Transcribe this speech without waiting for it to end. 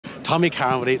Tommy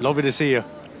Carmody, lovely to see you.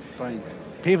 Fine.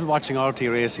 People watching RT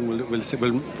Racing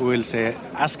will say,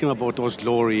 ask him about those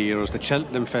glory years, the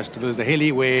Cheltenham festivals, the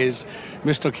hilly ways,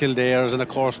 Mr. Kildare's, and of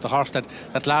course the horse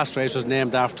that last race was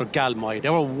named after Galmoy. They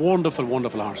were wonderful,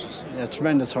 wonderful horses. Yeah,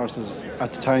 tremendous horses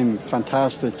at the time,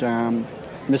 fantastic.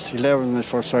 Mr. Kildare was my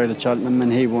first ride at Cheltenham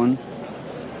and he won.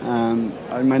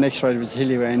 My next ride was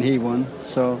Hillyway and he won.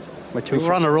 So we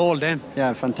were on a roll then.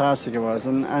 Yeah, fantastic it was,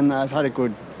 and I've had a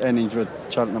good innings with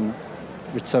Cheltenham,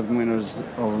 with 7 winners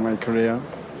over my career.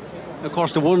 Of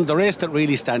course, the race that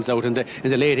really stands out in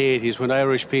the late 80s, when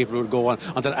Irish people would go on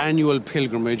that annual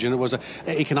pilgrimage, and it was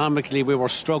economically we were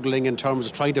struggling in terms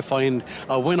of trying to find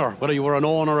a winner, whether you were an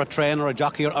owner, a trainer, a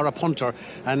jockey or a punter.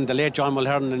 And the late John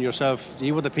Mulhernon and yourself,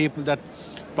 you were the people that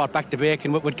brought back the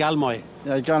bacon with Galmoy.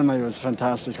 Yeah, Galmoy was a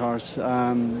fantastic horse.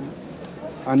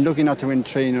 And looking not to win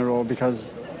 3 in a row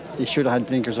because he should have had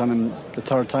blinkers on him the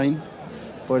third time.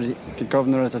 But the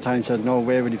governor at the time said no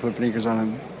way would he put blinkers on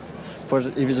him.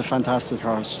 But he was a fantastic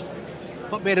horse.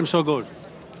 What made him so good?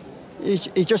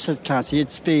 He just had class. He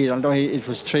had speed, although it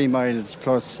was 3 miles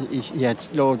plus. He had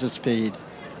loads of speed.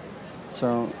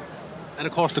 So. And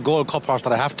of course the Gold Cup horse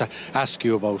that I have to ask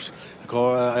you about.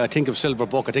 I think of Silver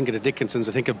Buck, I think of the Dickinsons,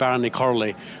 I think of Barney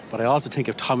Curley, but I also think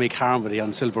of Tommy Carmody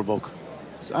on Silver Buck.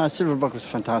 Silver Buck was a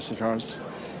fantastic horse.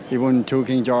 He won 2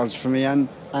 King George for me, and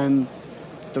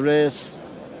the race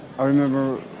I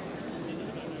remember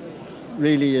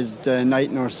really is the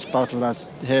Night Nurse battle at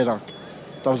Haydock.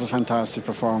 That was a fantastic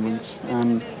performance.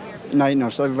 And Night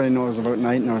Nurse, everybody knows about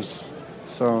Night Nurse.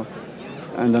 So,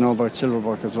 and I know about Silver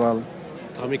Buck as well.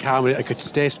 Tommy Carmody, I could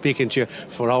stay speaking to you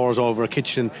for hours over a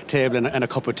kitchen table and a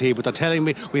cup of tea, but they're telling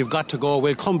me we've got to go.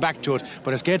 We'll come back to it,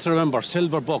 but it's great to remember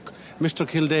Silver Buck, Mr.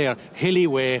 Kildare, Hilly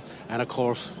Way, and of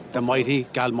course the mighty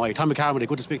Galmoy. Tommy Carmody,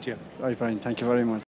 good to speak to you. Right, Brian, thank you very much.